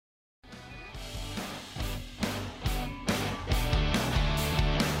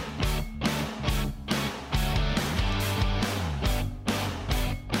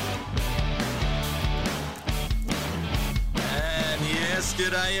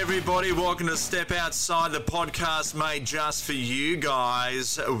G'day everybody, welcome to Step Outside, the podcast made just for you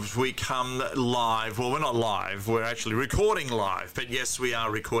guys. We come live, well we're not live, we're actually recording live, but yes we are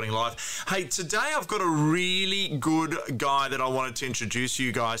recording live. Hey, today I've got a really good guy that I wanted to introduce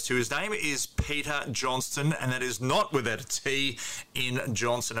you guys to. His name is Peter Johnston, and that is not without a T in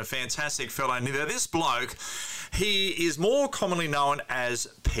Johnson, a fantastic fellow. Now this bloke, he is more commonly known as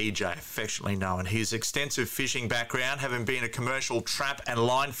PJ, affectionately known. His extensive fishing background, having been a commercial trap and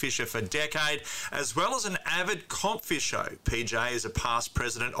line fisher for a decade, as well as an avid comp fisher. PJ is a past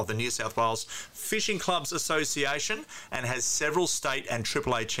president of the New South Wales Fishing Clubs Association and has several state and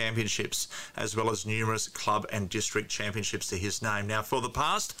AAA championships, as well as numerous club and district championships to his name. Now, for the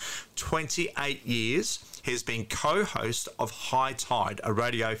past 28 years, he has been co-host of High Tide, a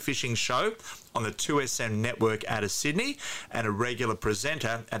radio fishing show on the 2SM network out of Sydney, and a regular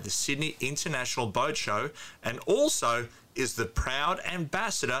presenter at the Sydney International Boat Show, and also is the proud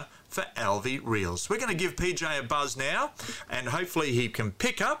ambassador for Alvey Reels. We're going to give PJ a buzz now, and hopefully he can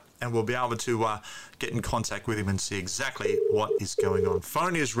pick up, and we'll be able to get in contact with him and see exactly what is going on.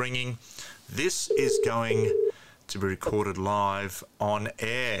 Phone is ringing. This is going to be recorded live on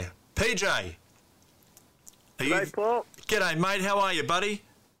air. PJ. G'day, Paul. G'day, mate. How are you, buddy?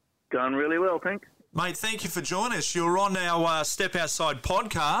 Going really well, thanks. Mate, thank you for joining us. You're on our Step Outside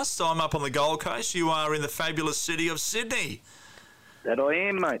podcast. I'm up on the Gold Coast. You are in the fabulous city of Sydney. That I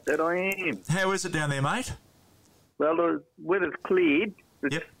am, mate. That I am. How is it down there, mate? Well, the weather's cleared.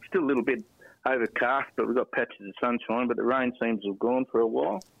 It's Yep. still a little bit overcast, but we've got patches of sunshine, but the rain seems to have gone for a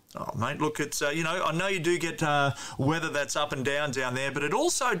while. Oh, mate, look, it's, I know you do get weather that's up and down there, but it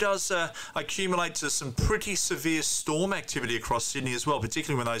also does accumulate to some pretty severe storm activity across Sydney as well,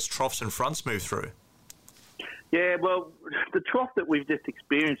 particularly when those troughs and fronts move through. Yeah, well, the trough that we've just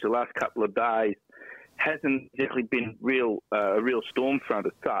experienced the last couple of days hasn't exactly been a real storm front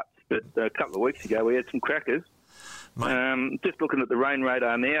as such, but a couple of weeks ago we had some crackers. Just looking at the rain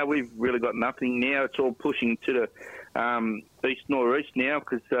radar now, we've really got nothing now. It's all pushing to the east-northeast now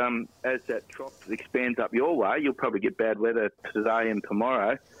because as that trough expands up your way, you'll probably get bad weather today and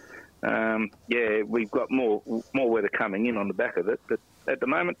tomorrow. We've got more weather coming in on the back of it, but at the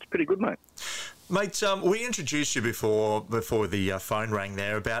moment it's pretty good, mate. Mate, we introduced you before the phone rang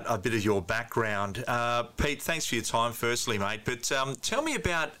there about a bit of your background. Pete, thanks for your time firstly, mate, but tell me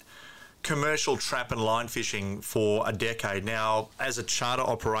about commercial trap and line fishing for a decade now. As a charter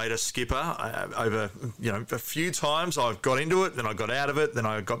operator, skipper, over a few times I've got into it, then I got out of it, then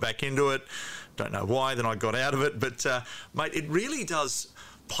I got back into it. Don't know why, then I got out of it. But mate, it really does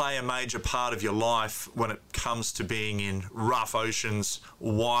play a major part of your life when it comes to being in rough oceans,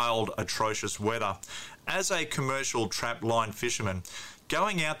 wild, atrocious weather. As a commercial trap line fisherman,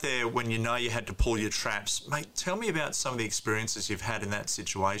 going out there when you know you had to pull your traps, mate, tell me about some of the experiences you've had in that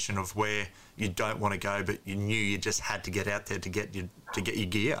situation of where you don't want to go, but you knew you just had to get out there to get your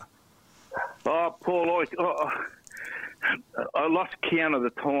gear. Oh, Paul, I lost count of the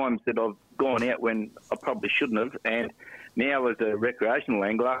times that I've gone out when I probably shouldn't have, and now as a recreational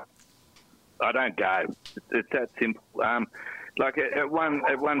angler, I don't go. It's that simple. Like at one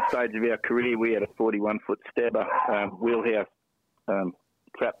stage of our career, we had a 41-foot stabber wheelhouse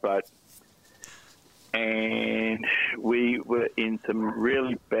trap boat, and we were in some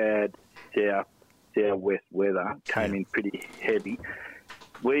really bad southwest weather. Came in pretty heavy.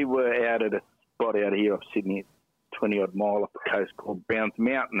 We were out at a spot out here off Sydney, 20-odd mile up the coast called Browns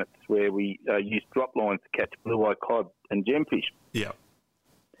Mountain. It's where we use drop lines to catch blue-eye cod and gemfish. Yeah.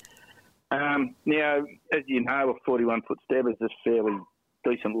 Now, as you know, a 41-foot stabber is a fairly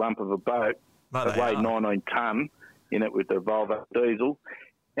decent lump of a boat. It weighed 19 tonne in it with the Volvo diesel,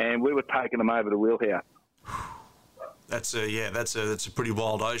 and we were taking them over the wheelhouse. That's a pretty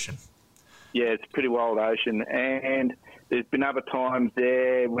wild ocean. Yeah, it's a pretty wild ocean, and there's been other times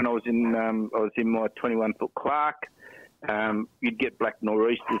there when I was in my 21-foot Clark. You'd get black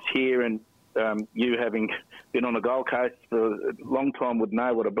nor'easters here, and you having been on the Gold Coast for a long time would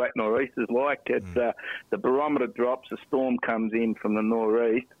know what a black nor'easter's like. It's the barometer drops, a storm comes in from the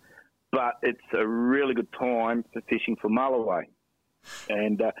nor'east, but it's a really good time for fishing for mulloway.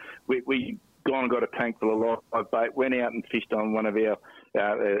 And we gone and got a tank full of live bait, went out and fished on one of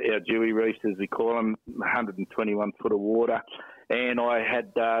our dewy reefs, as we call them, 121 foot of water, and I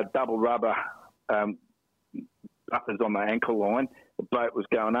had double rubber buffers on my ankle line. The boat was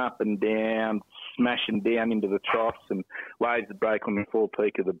going up and down, smashing down into the troughs, and waves would break on the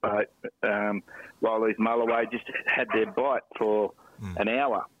forepeak of the boat, while these mulloway just had their bite for an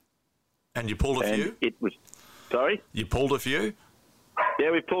hour. And you pulled a few? It was... Sorry? You pulled a few? Yeah,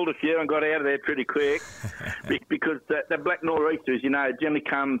 we pulled a few and got out of there pretty quick because the black nor'easter, as you know, generally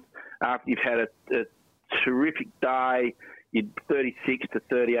comes after you've had a terrific day, 36 to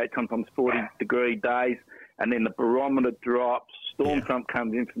 38, sometimes 40-degree days, and then the barometer drops, storm front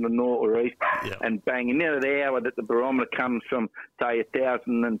comes in from the north or east, and bang, in another hour that the barometer comes from, say,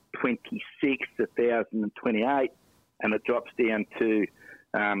 1,026 to 1,028, and it drops down to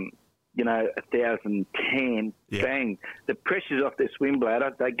 1,010, bang. The pressure's off their swim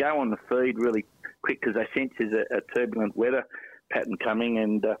bladder. They go on the feed really quick because they sense there's a turbulent weather pattern coming.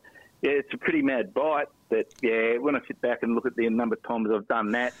 And, it's a pretty mad bite. But, when I sit back and look at the number of times I've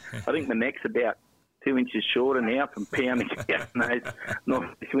done that, I think the neck's about 2 inches shorter now from pounding out in those north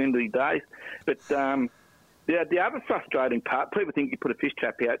windy days. But the other frustrating part, people think you put a fish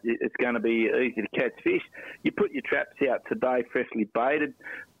trap out, it's going to be easy to catch fish. You put your traps out today, freshly baited,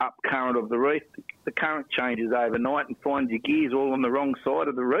 up current of the reef. The current changes overnight and finds your gears all on the wrong side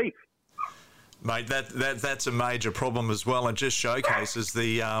of the reef. Mate, that's a major problem as well, and just showcases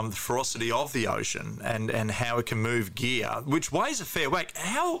the ferocity of the ocean and how it can move gear, which weighs a fair whack.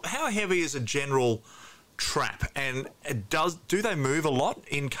 How heavy is a general trap, and do they move a lot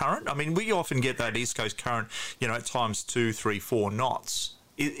in current? I mean, we often get that East Coast current, at times 2, 3, 4 knots.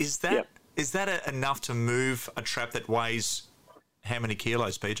 Is that enough to move a trap that weighs how many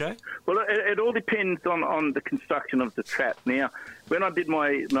kilos, PJ? Well, it all depends on the construction of the trap. Now, when I did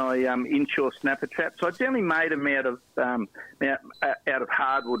my inshore snapper traps, I generally made them out of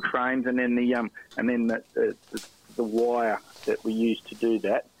hardwood frames, and then the wire that we used to do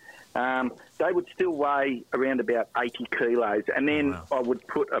that. They would still weigh around about 80 kilos, and then I would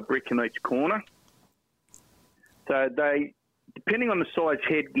put a brick in each corner. So they, depending on the size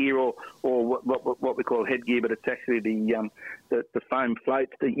headgear or what we call headgear, but it's actually the foam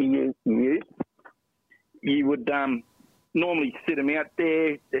floats that you use, you would normally sit them out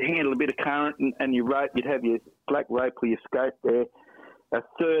there to handle a bit of current, and your rope, you'd have your black rope or your scope there, a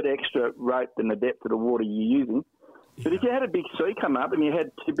third extra rope than the depth of the water you're using. But if you had a big sea come up and you had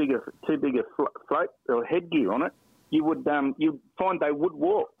too big a float or headgear on it, you would you'd find they would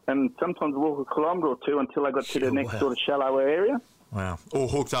walk, and sometimes walk a kilometre or two until they got to the next sort of shallower area. Wow! All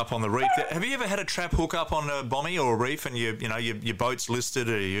hooked up on the reef. Have you ever had a trap hook up on a bommy or a reef, and your boat's listed,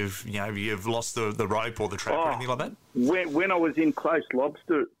 or you've lost the rope or the trap or anything like that? When I was in close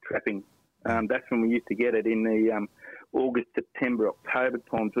lobster trapping, that's when we used to get it in the August, September, October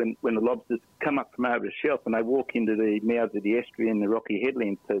times when the lobsters come up from over the shelf and they walk into the mouths of the estuary and the rocky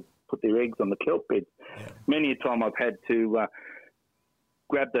headlands to put their eggs on the kelp beds. Yeah. Many a time I've had to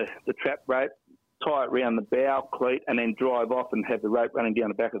grab the trap rope, tie it around the bow cleat, and then drive off and have the rope running down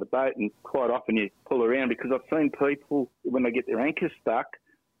the back of the boat. And quite often you pull around, because I've seen people, when they get their anchors stuck,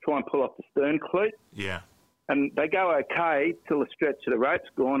 try and pull off the stern cleat. Yeah. And they go okay till the stretch of the rope's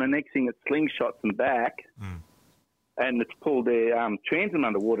gone, and next thing it slingshots them back. And it's pulled their transom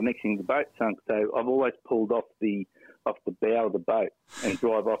underwater. Next thing the boat sunk. So I've always pulled off the bow of the boat and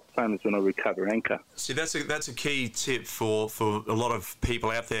drive off, same as when I recover anchor. See, that's a key tip for a lot of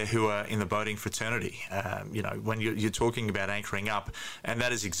people out there who are in the boating fraternity. When you're talking about anchoring up, and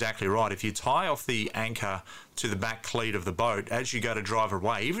that is exactly right. If you tie off the anchor to the back cleat of the boat as you go to drive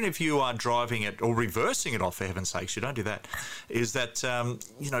away, even if you are driving it or reversing it off, for heaven's sakes, you don't do that, is that,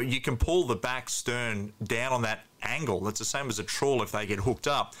 you can pull the back stern down on that angle. It's the same as a trawl. If they get hooked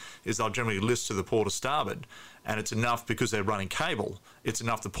up, is they'll generally list to the port or starboard, and it's enough, because they're running cable, it's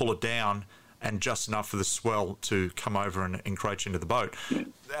enough to pull it down and just enough for the swell to come over and encroach into the boat.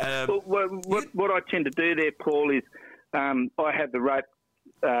 What I tend to do there, Paul, is I have the rope,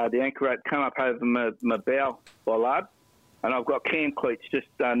 the anchor rope, come up over my bow bollard, and I've got cam cleats just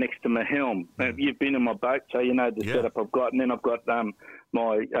next to my helm. You've been in my boat, so you know the setup I've got, and then I've got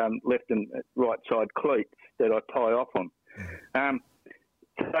my left and right side cleats that I tie off on.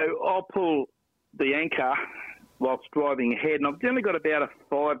 So I'll pull the anchor whilst driving ahead, and I've generally got about a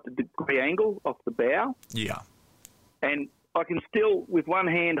 5-degree angle off the bow. Yeah. And I can still, with one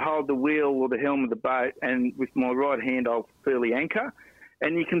hand, hold the wheel or the helm of the boat, and with my right hand, I'll feel the anchor.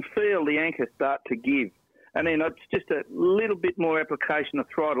 And you can feel the anchor start to give. And then it's just a little bit more application of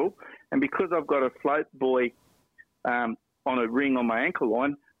throttle. And because I've got a float buoy on a ring on my ankle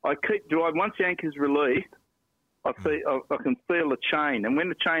line, I keep driving. Once the anchor's released, I can feel the chain. And when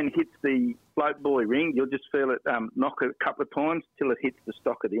the chain hits the float buoy ring, you'll just feel it knock it a couple of times till it hits the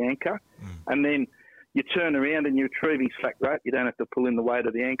stock of the anchor. And then you turn around and you're retrieving slack rope. You don't have to pull in the weight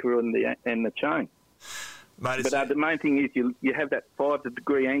of the anchor and the chain. Mate, but the main thing is you have that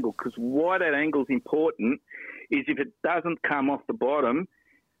 5-degree angle, because why that angle is important is if it doesn't come off the bottom,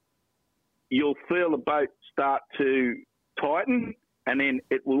 you'll feel the boat start to tighten, and then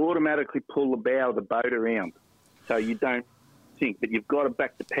it will automatically pull the bow of the boat around, so you don't sink. But you've got to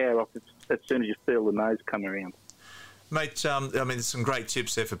back the power off as soon as you feel the nose come around. Mate, I mean, there's some great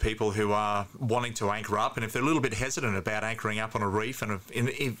tips there for people who are wanting to anchor up, and if they're a little bit hesitant about anchoring up on a reef, and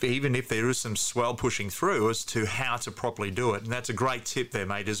even if there is some swell pushing through, as to how to properly do it. And that's a great tip there,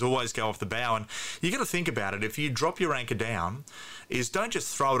 mate, is always go off the bow. And you got to think about it. If you drop your anchor down, is don't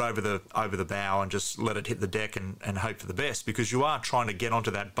just throw it over the bow and just let it hit the deck and hope for the best, because you are trying to get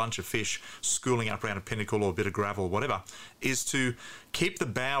onto that bunch of fish schooling up around a pinnacle or a bit of gravel or whatever, is to keep the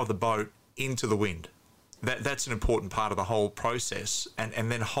bow of the boat into the wind. That's an important part of the whole process,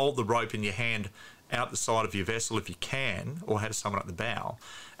 and then hold the rope in your hand out the side of your vessel if you can, or have someone at the bow.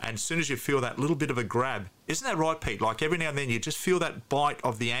 And as soon as you feel that little bit of a grab, isn't that right, Pete? Like every now and then you just feel that bite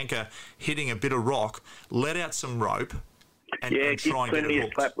of the anchor hitting a bit of rock, let out some rope, and try and get it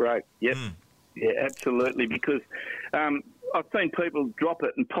hooked. Slap rope. Yep. Yeah, absolutely. Because I've seen people drop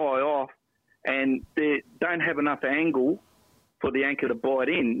it and tie off, and they don't have enough angle for the anchor to bite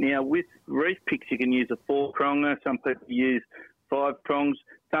in. Now, with reef picks, you can use a 4-pronger. Some people use 5 prongs.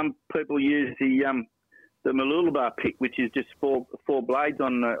 Some people use the Mooloolaba pick, which is just four blades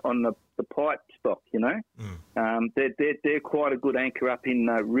on the pipe stock. You know, they're quite a good anchor up in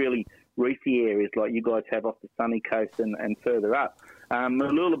really reefy areas like you guys have off the sunny coast and further up.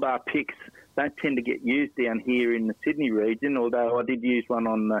 Mooloolaba picks don't tend to get used down here in the Sydney region, although I did use one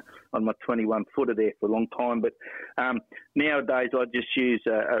on my 21-footer there for a long time. But nowadays I just use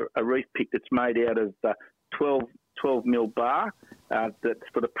a reef pick that's made out of 12 mil bar. That's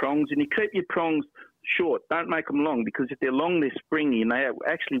for the prongs, and you keep your prongs short. Don't make them long, because if they're long, they're springy and they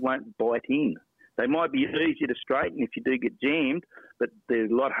actually won't bite in. They might be easier to straighten if you do get jammed, but they're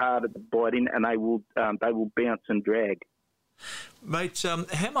a lot harder to bite in, and they will bounce and drag. Mate,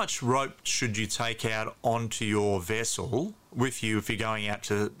 how much rope should you take out onto your vessel with you if you're going out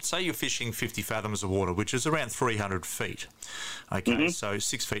to, say you're fishing 50 fathoms of water, which is around 300 feet. Okay, so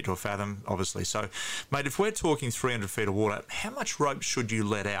 6 feet to a fathom, obviously. So, mate, if we're talking 300 feet of water, how much rope should you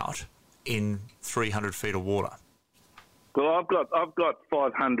let out in 300 feet of water? Well, I've got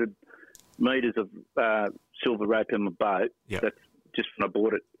 500 metres of silver rope in my boat. Yep. That's just when I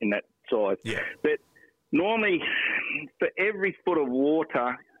bought it in that size. Yeah. But normally, for every foot of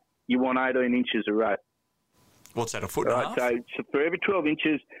water, you want 18 inches of rope. What's that, a foot and a half? So for every 12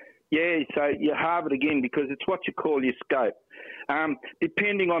 inches, so you halve it again, because it's what you call your scope.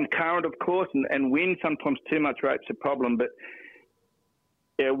 Depending on current, of course, and wind, sometimes too much rope's a problem, but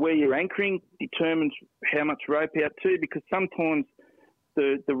where you're anchoring determines how much rope out to, because sometimes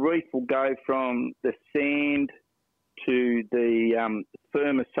the reef will go from the sand to the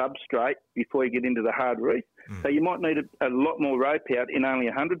firmer substrate before you get into the hard reef. So you might need a lot more rope out in only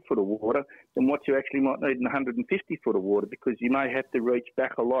 100 foot of water than what you actually might need in 150 foot of water, because you may have to reach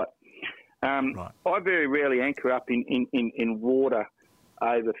back a lot. Right. I very rarely anchor up in water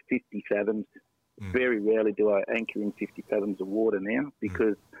over 50 fathoms. Very rarely do I anchor in 50 fathoms of water now,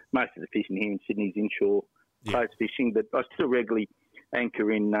 because most of the fishing here in Sydney is inshore close fishing, but I still regularly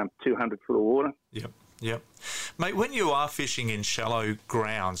anchor in 200 foot of water. Yep. Mate, when you are fishing in shallow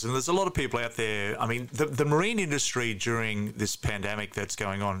grounds, and there's a lot of people out there, I mean, the marine industry during this pandemic that's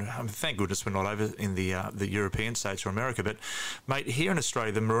going on, thank goodness we're not over in the European states or America, but, mate, here in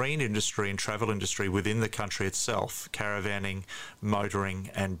Australia, the marine industry and travel industry within the country itself, caravanning,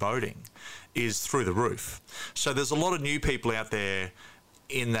 motoring and boating, is through the roof. So there's a lot of new people out there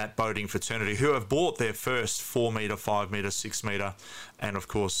in that boating fraternity who have bought their first 4 metre, 5 metre, 6 metre, and of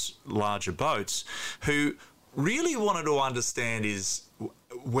course larger boats, who really wanted to understand is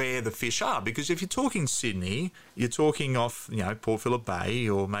where the fish are. Because if you're talking Sydney, you're talking off, Port Phillip Bay,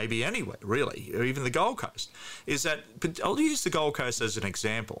 or maybe anywhere really, or even the Gold Coast. But I'll use the Gold Coast as an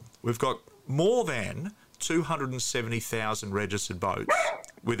example. We've got more than 270,000 registered boats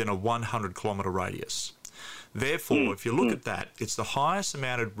within a 100 kilometre radius. Therefore, if you look at that, it's the highest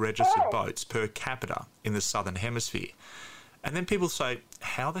amount of registered boats per capita in the Southern Hemisphere. And then people say,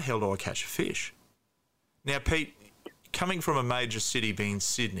 how the hell do I catch a fish? Now, Pete, coming from a major city being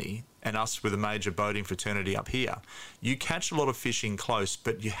Sydney, and us with a major boating fraternity up here, you catch a lot of fishing close,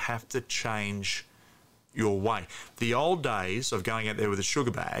 but you have to change your way. The old days of going out there with a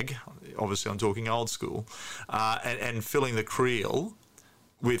sugar bag, obviously I'm talking old school, and filling the creel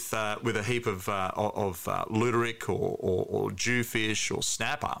with a heap of luteric or jewfish or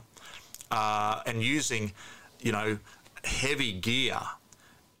snapper, and using, heavy gear,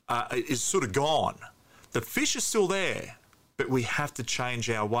 is sort of gone. The fish are still there, but we have to change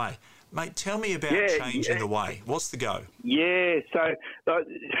our way. Mate, tell me about changing the way. What's the go? Yeah, so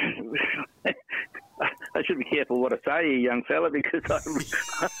I should be careful what I say here, young fella, because I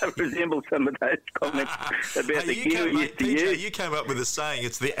resemble some of those comments about the gear we used to use. You came up with a saying,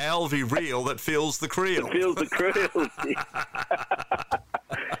 it's the Alvey reel that fills the creel. It fills the creel.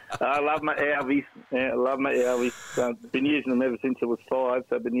 I love my Alvies. Yeah, I love my Alvies. I've been using them ever since I was 5,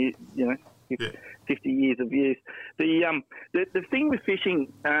 so I've been, 50 years of use. The thing with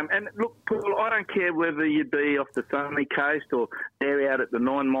fishing, and look, Paul, I don't care whether you be off the sunny coast or they're out at the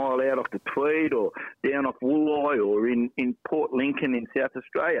 9 Mile out off the Tweed or down off Woolwye or in Port Lincoln in South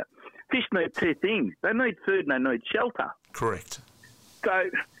Australia. Fish need 2 things. They need food and they need shelter. Correct. So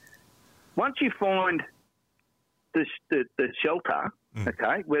once you find the shelter,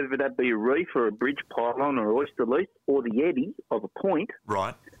 okay, whether that be a reef or a bridge pylon or oyster leaf or the eddy of a point,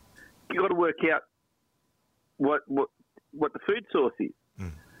 right, you've got to work out what the food source is.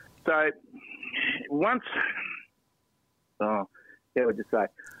 So once, how would you say?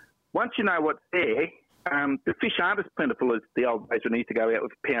 Once you know what's there, the fish aren't as plentiful as the old days when I used to go out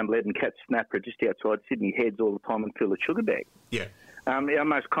with a pound lead and catch snapper just outside Sydney Heads all the time and fill a sugar bag. Yeah. Our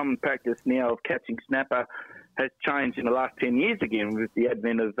most common practice now of catching snapper has changed in the last 10 years again with the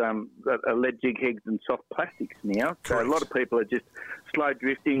advent of lead jig heads and soft plastics now. Correct. So a lot of people are just slow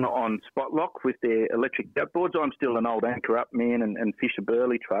drifting on spot lock with their electric outboards. I'm still an old anchor up man and fish a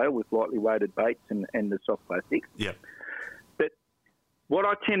burley trail with lightly weighted baits and the soft plastics. Yeah. But what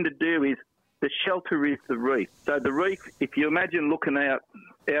I tend to do is the shelter is the reef. So the reef, if you imagine looking out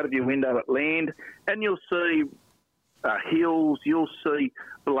of your window at land, and you'll see hills, you'll see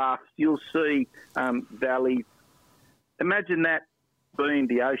bluffs, you'll see valleys. Imagine that being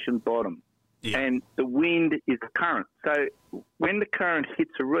the ocean bottom. Yeah. And the wind is the current. So when the current hits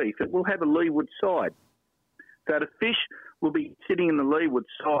a reef, it will have a leeward side. So the fish will be sitting in the leeward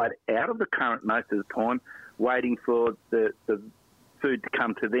side out of the current most of the time, waiting for the food to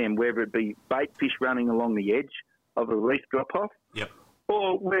come to them, whether it be bait fish running along the edge of a reef drop-off, yep,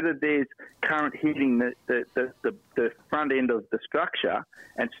 or whether there's current hitting the front end of the structure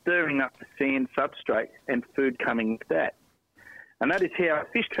and stirring up the sand substrate and food coming with that. And that is how a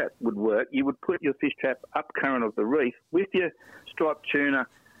fish trap would work. You would put your fish trap up current of the reef with your striped tuna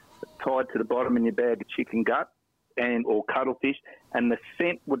tied to the bottom in your bag of chicken gut or cuttlefish, and the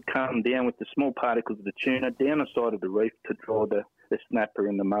scent would come down with the small particles of the tuna down the side of the reef to draw the snapper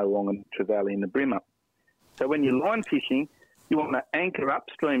and the mowong and the trevally and the brimmer. So when you're line fishing, you want to anchor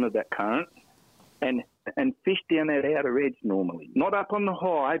upstream of that current and fish down that outer edge normally. Not up on the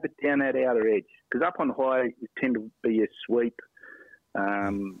high, but down that outer edge. Because up on the high, you tend to be your sweep,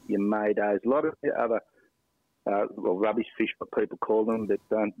 your maydays, a lot of other rubbish fish, what people call them, but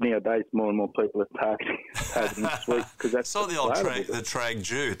nowadays more and more people are targeting sweep because that's so the old Traglan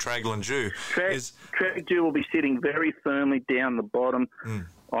Jew. Trag Jew will be sitting very firmly down the bottom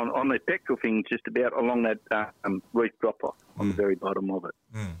on the pectoral fins, just about along that reef drop-off on the very bottom of it.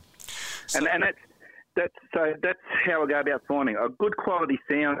 So, and that's how I go about finding a good quality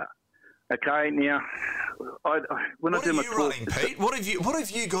sounder. Okay, now when I do my talk, Pete? What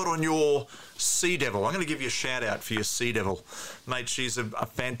have you got on your Sea Devil? I'm going to give you a shout out for your Sea Devil, mate. She's a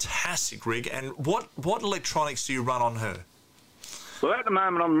fantastic rig. And what electronics do you run on her? Well, at the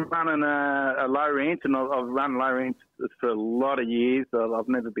moment I'm running a low rent, and I've run low rent for a lot of years. I've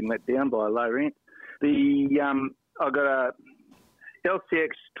never been let down by a low rent. I've got a LCX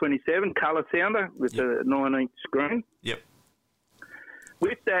 27 colour sounder with a 9-inch screen. Yep.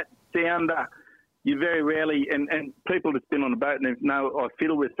 With that sounder, you very rarely, and people that's been on a boat and know I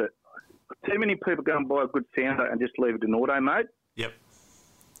fiddle with it. Too many people go and buy a good sounder and just leave it in auto mode. Yep.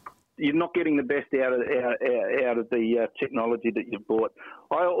 You're not getting the best out of the technology that you've bought.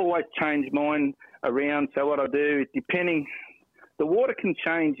 I always change mine around. So what I do is, depending, the water can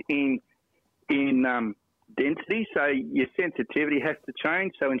change in density, so your sensitivity has to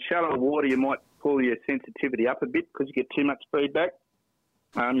change. So in shallow water, you might pull your sensitivity up a bit because you get too much feedback.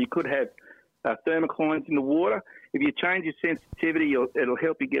 You could have thermoclines in the water. If you change your sensitivity, it'll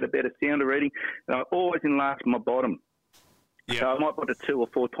help you get a better sounder reading. And I always enlarge my bottom. Yep. So I might put a 2 or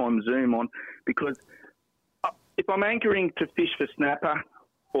 4 times zoom on, because if I'm anchoring to fish for snapper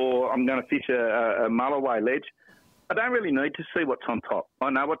or I'm going to fish a mulloway ledge, I don't really need to see what's on top.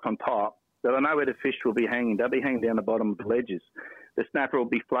 I know what's on top, but I know where the fish will be hanging. They'll be hanging down the bottom of the ledges. The snapper will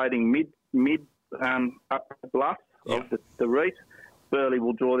be floating mid up the bluffs of the reef. Burley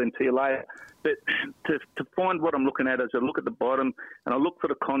will draw them to you later. But to find what I'm looking at is I look at the bottom and I look for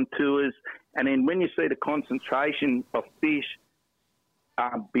the contours, and then when you see the concentration of fish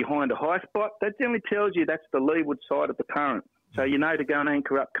behind a high spot, that generally tells you that's the leeward side of the current. So you know to go and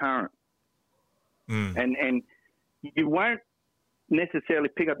anchor up current. And you won't necessarily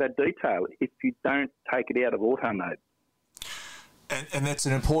pick up that detail if you don't take it out of auto mode. And that's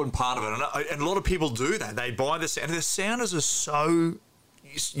an important part of it. And a lot of people do that. They buy the sound. And the sounders are so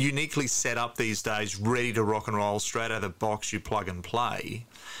uniquely set up these days, ready to rock and roll, straight out of the box, you plug and play.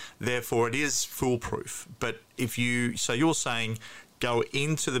 Therefore, it is foolproof. But so you're saying go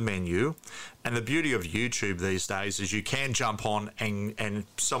into the menu, and the beauty of YouTube these days is you can jump on and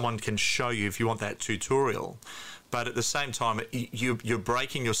someone can show you if you want that tutorial. But at the same time, you're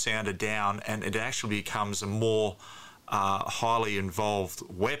breaking your sounder down, and it actually becomes a more highly involved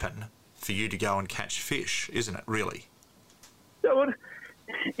weapon for you to go and catch fish, isn't it, really?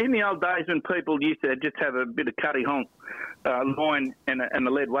 In the old days when people used to just have a bit of cutty honk line and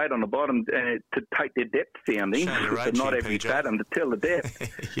a lead weight on the bottom to take their depth sounding, but not every fathom to tell the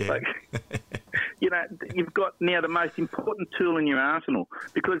depth. Yeah. You've got now the most important tool in your arsenal,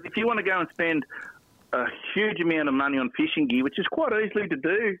 because if you want to go and spend a huge amount of money on fishing gear, which is quite easily to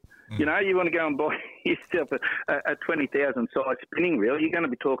do. You want to go and buy yourself a 20,000 size spinning reel, you're going to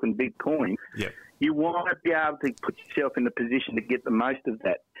be talking big coin. Yep. You want to be able to put yourself in the position to get the most of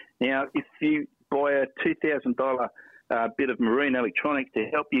that. Now, if you buy a $2,000 bit of marine electronics to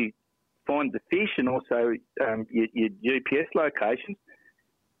help you find the fish and also your GPS locations,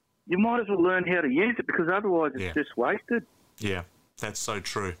 you might as well learn how to use it, because otherwise it's just wasted. Yeah, that's so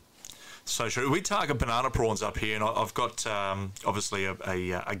true. So true. We target banana prawns up here, and I've got obviously a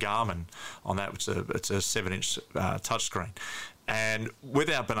Garmin on that. It's a 7-inch touchscreen, and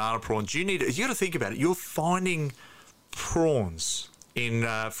with our banana prawns, you got to think about it. You're finding prawns in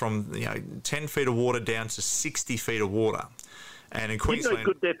from 10 feet of water down to 60 feet of water. And in Queensland, you've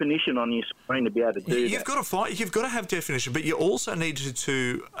got good definition on your screen to be able to do you've that. You've got to have definition, but you also need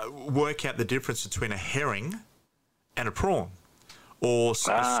to work out the difference between a herring and a prawn, or a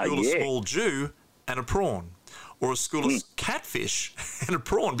school of small Jew and a prawn, or a school of catfish and a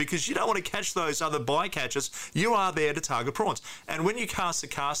prawn, because you don't want to catch those other bycatchers. You are there to target prawns. And when you cast a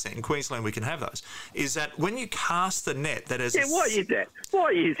cast net, in Queensland we can have those, is that when you cast the net that has... Yeah, why is that?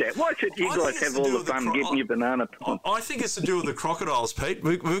 Why should you guys have all the fun getting your banana prawns? I think it's to do with the crocodiles, Pete.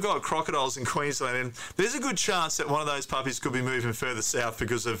 We've got crocodiles in Queensland, and there's a good chance that one of those puppies could be moving further south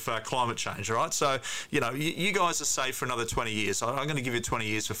because of climate change, all right? So, you guys are safe for another 20 years. I'm going to give you 20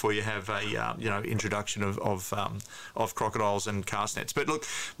 years before you have a, introduction of crocodiles and cast nets. But look,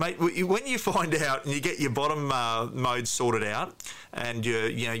 mate, when you find out and you get your bottom mode sorted out, and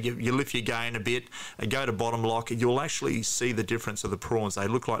you lift your gain a bit and go to bottom lock, you'll actually see the difference of the prawns. They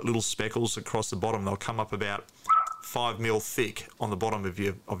look like little speckles across the bottom. They'll come up about 5 mil thick on the bottom of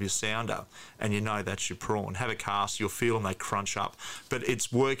your sounder, and that's your prawn. Have a cast, you'll feel them, they crunch up. But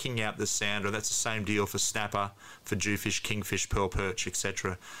it's working out the sounder. That's the same deal for snapper, for jewfish, kingfish, pearl perch,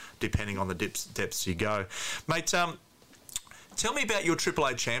 etc., depending on the depths you go. Mate, tell me about your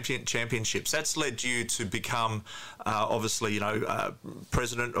AAA championships. That's led you to become, obviously,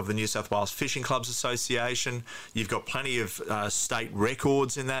 president of the New South Wales Fishing Clubs Association. You've got plenty of state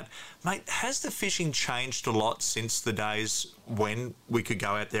records in that. Mate, has the fishing changed a lot since the days when we could go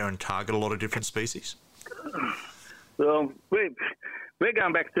out there and target a lot of different species? Well, we're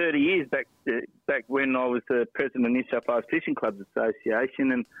going back 30 years, back when I was the president of New South Wales Fishing Clubs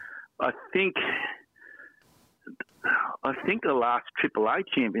Association, and I think the last AAA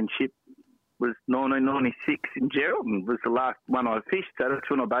championship was 1996 in Geraldton, was the last one I fished. So that's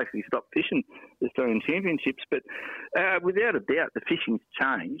when I basically stopped fishing the Australian Championships. But without a doubt, the fishing's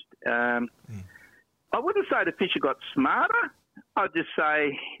changed. I wouldn't say the fish have got smarter. I'd just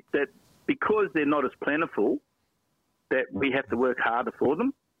say that because they're not as plentiful, that we have to work harder for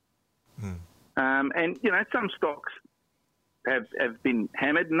them. And, some stocks have been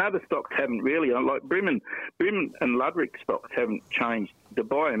hammered, and other stocks haven't really. Like Bream and Ludwig stocks haven't changed. The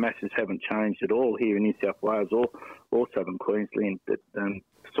biomasses haven't changed at all here in New South Wales or southern Queensland, that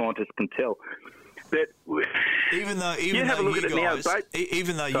scientists can tell. But even though you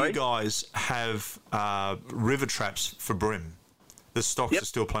guys have river traps for bream, the stocks are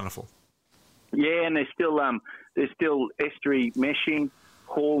still plentiful. Yeah, and there's still estuary meshing,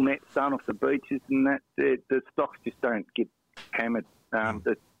 haul nets done off the beaches, and that the stocks just don't get hammered.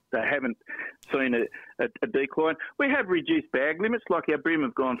 They haven't seen a decline. We have reduced bag limits, like our bream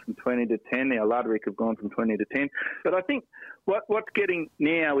have gone from 20 to 10, our Ludwig have gone from 20 to 10. But I think what's getting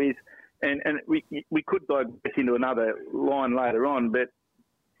now is, and we could digress into another line later on, but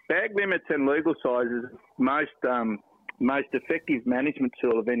bag limits and legal sizes most effective management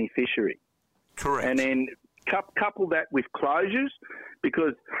tool of any fishery. Correct. And then couple that with closures,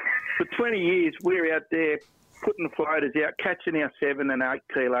 because for 20 years we're out there putting the floaters out, catching our 7 and 8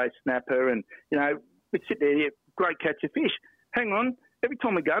 kilo snapper, and we sit there, great catch of fish. hang on, every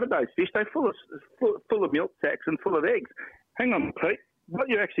time we go to those fish, they're full of milk sacs and full of eggs. Hang on, Pete. What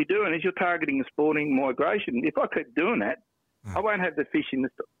you're actually doing is you're targeting a spawning migration. If I keep doing that, I won't have the fish in the...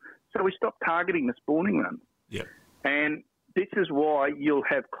 So we stop targeting the spawning run. Yep. And this is why you'll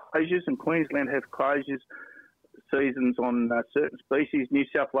have closures, and Queensland have closures seasons on certain species. New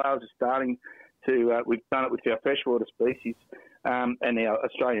South Wales is starting to... we've done it with our freshwater species and our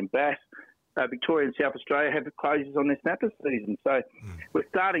Australian bass. Victoria and South Australia have closures on their snapper season. So we're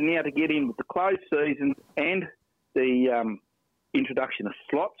starting now to get in with the closed seasons and the introduction of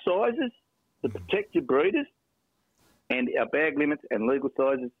slot sizes to protect your breeders, and our bag limits and legal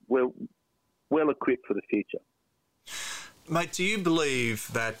sizes well equipped for the future. Mate, do you believe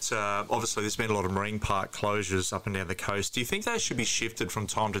that, obviously there's been a lot of marine park closures up and down the coast, do you think they should be shifted from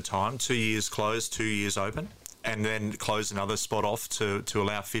time to time, 2 years closed, 2 years open, and then close another spot off to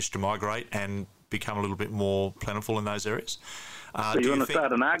allow fish to migrate and become a little bit more plentiful in those areas? So you want to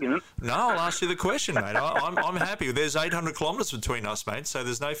start an argument? No, I'll ask you the question, mate. I'm happy. There's 800 kilometres between us, mate, so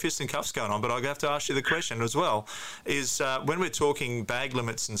there's no fists and cuffs going on, but I have to ask you the question as well, is when we're talking bag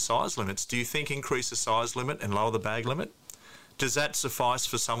limits and size limits, do you think increase the size limit and lower the bag limit? Does that suffice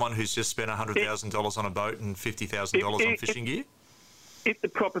for someone who's just spent $100,000 on a boat and $50,000 on fishing gear? If the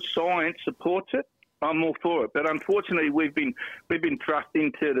proper science supports it, I'm all for it. But unfortunately, we've been thrust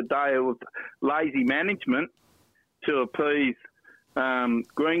into the day of lazy management to appease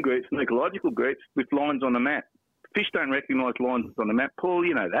green groups and ecological groups with lines on the map. Fish don't recognise lines on the map, Paul.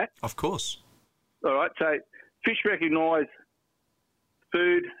 You know that. Of course. All right. So fish recognise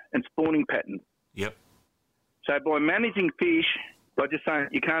food and spawning patterns. Yep. So by managing fish, by just saying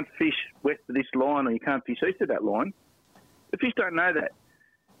you can't fish west of this line or you can't fish east of that line, the fish don't know that.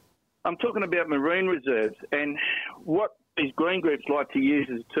 I'm talking about marine reserves, and what these green groups like to use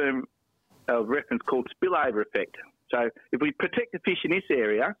is a term of reference called spillover effect. So if we protect the fish in this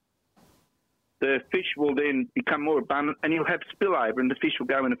area, the fish will then become more abundant and you'll have spillover and the fish will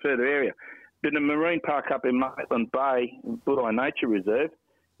go in a further area. But in a marine park up in Maitland Bay, Budai Nature Reserve,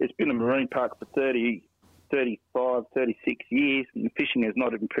 it's been a marine park for 30, 35, 36 years, and the fishing has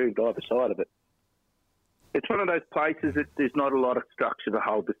not improved either side of it. It's one of those places that there's not a lot of structure to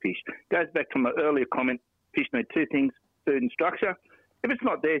hold the fish. Goes back to my earlier comment, fish need two things, food and structure. If it's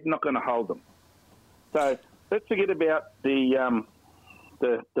not there, it's not going to hold them. So let's forget about the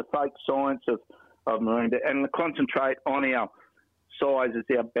fake science of marine and concentrate on our sizes,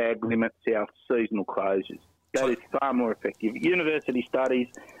 our bag limits, our seasonal closures. That is far more effective. University studies,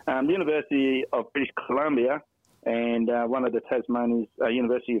 the University of British Columbia and one of the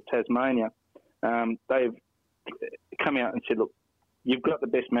University of Tasmania, they've come out and said, look, you've got the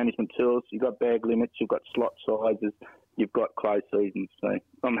best management tools, you've got bag limits, you've got slot sizes, you've got closed seasons. So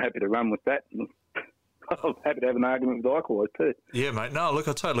I'm happy to run with that. I'm happy to have an argument with Likewise too. Yeah, mate. No, look,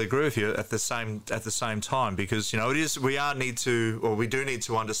 I totally agree with you at the same time, because we do need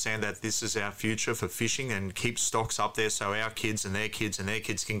to understand that this is our future for fishing and keep stocks up there so our kids and their kids and their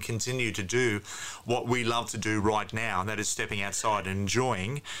kids can continue to do what we love to do right now, and that is stepping outside and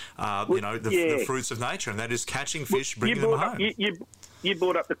enjoying the fruits of nature, and that is catching fish, bringing them home. You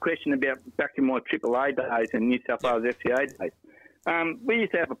brought up the question about back in my AAA days and New South Wales FCA days. We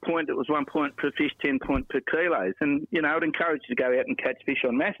used to have a point that was 1 point per fish, 10 point per kilos. And, I'd encourage you to go out and catch fish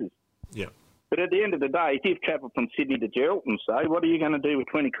on masses. Yeah. But at the end of the day, if you've travelled from Sydney to Geraldton, say, what are you going to do with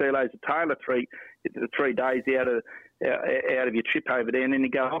 20 kilos of tailor 3 days out of your trip over there, and then you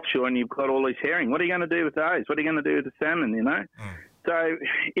go offshore and you've got all these herring? What are you going to do with those? What are you going to do with the salmon, So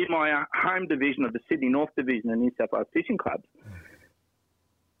in my home division of the Sydney North Division and New South Wales Fishing Clubs,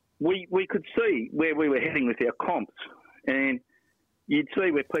 we could see where we were heading with our comps. And you'd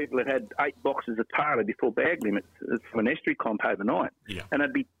see where people had 8 boxes of tailor before bag limits from an estuary comp overnight, and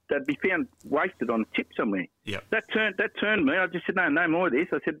they'd be found wasted on a tip somewhere. Yeah. That turned me. I just said, no more of this.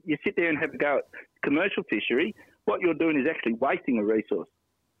 I said, you sit there and have a go at commercial fishery. What you're doing is actually wasting a resource.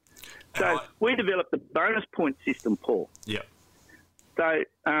 So we developed the bonus point system, Paul. Yeah. So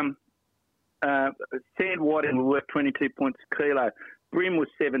sand whiting will work 22 points a kilo. Brim was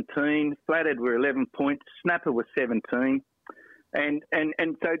 17. Flathead were 11 points. Snapper was 17. And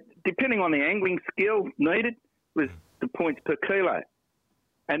so depending on the angling skill needed was the points per kilo.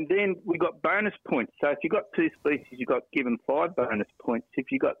 And then we got bonus points. So if you got 2 species, you got given 5 bonus points.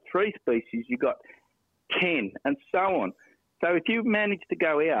 If you got 3 species, you got 10, and so on. So if you managed to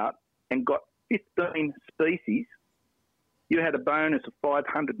go out and got 15 species, you had a bonus of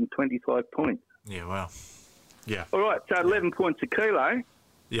 525 points. Yeah, wow. Yeah. All right, so 11 points a kilo.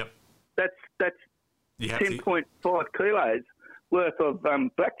 Yep. That's 10.5 kilos worth of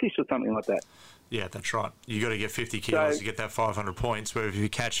blackfish or something like that. Yeah, that's right. You got to get 50 kilos to get that 500 points. Where if you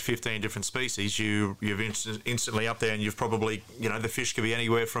catch 15 different species, you're instantly up there, and you've probably, the fish could be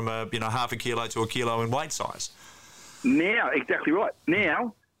anywhere from half a kilo to a kilo in weight size. Now, exactly right.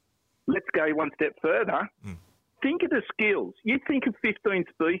 Now, let's go one step further. Think of the skills. You think of 15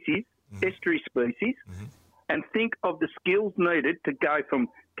 species, estuary species, and think of the skills needed to go from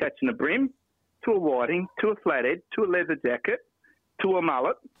catching a bream to a whiting to a flathead to a leather jacket to a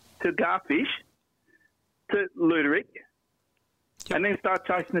mullet to garfish to luteric, and then start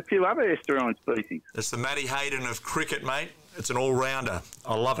chasing a few other estuarine species. It's the Matty Hayden of cricket, mate. It's an all-rounder.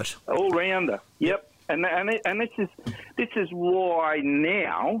 I love it. All-rounder, yep. And this is why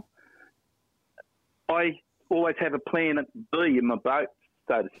now I always have a plan B in my boat,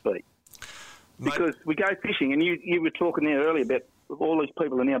 so to speak. Because we go fishing, and you were talking there earlier about all these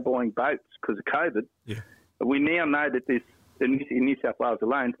people are now buying boats because of COVID. Yeah. We now know that there's, in New South Wales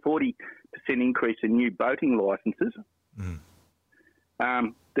alone, 40% increase in new boating licences.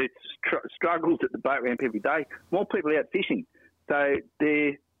 There's struggles at the boat ramp every day. More people out fishing. So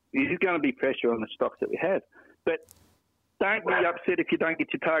there's going to be pressure on the stocks that we have. But don't be upset if you don't get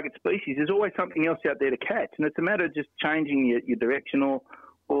your target species. There's always something else out there to catch, and it's a matter of just changing your direction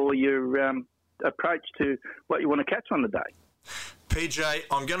or your approach to what you want to catch on the day. PJ,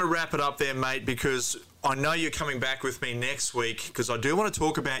 I'm going to wrap it up there, mate, because I know you're coming back with me next week, because I do want to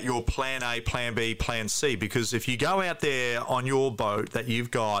talk about your plan A, plan B, plan C, because if you go out there on your boat that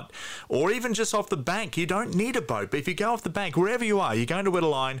you've got, or even just off the bank, you don't need a boat, but if you go off the bank, wherever you are, you're going to wet a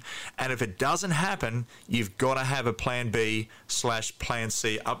line, and if it doesn't happen, you've got to have a plan B/plan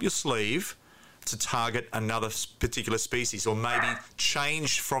C up your sleeve to target another particular species, or maybe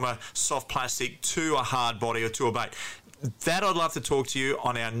change from a soft plastic to a hard body or to a bait. That I'd love to talk to you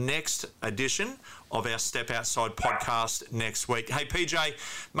on our next edition of our Step Outside podcast next week. Hey, PJ,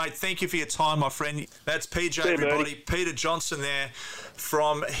 mate, thank you for your time, my friend. That's PJ, everybody. Peter Johnson there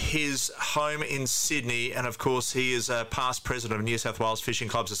from his home in Sydney. And, of course, he is a past president of New South Wales Fishing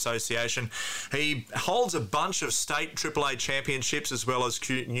Clubs Association. He holds a bunch of state AAA championships as well as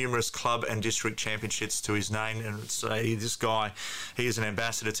numerous club and district championships to his name. And this guy, he is an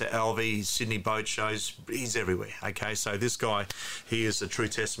ambassador to LV, Sydney boat shows. He's everywhere, okay? So this guy, he is a true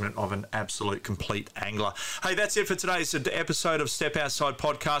testament of an absolute complete angler. Hey, that's it for today's episode of Step Outside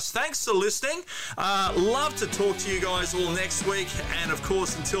Podcast. Thanks for listening. Love to talk to you guys all next week. And, of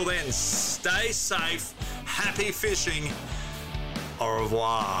course, until then, stay safe, happy fishing. Au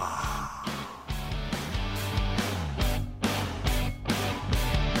revoir.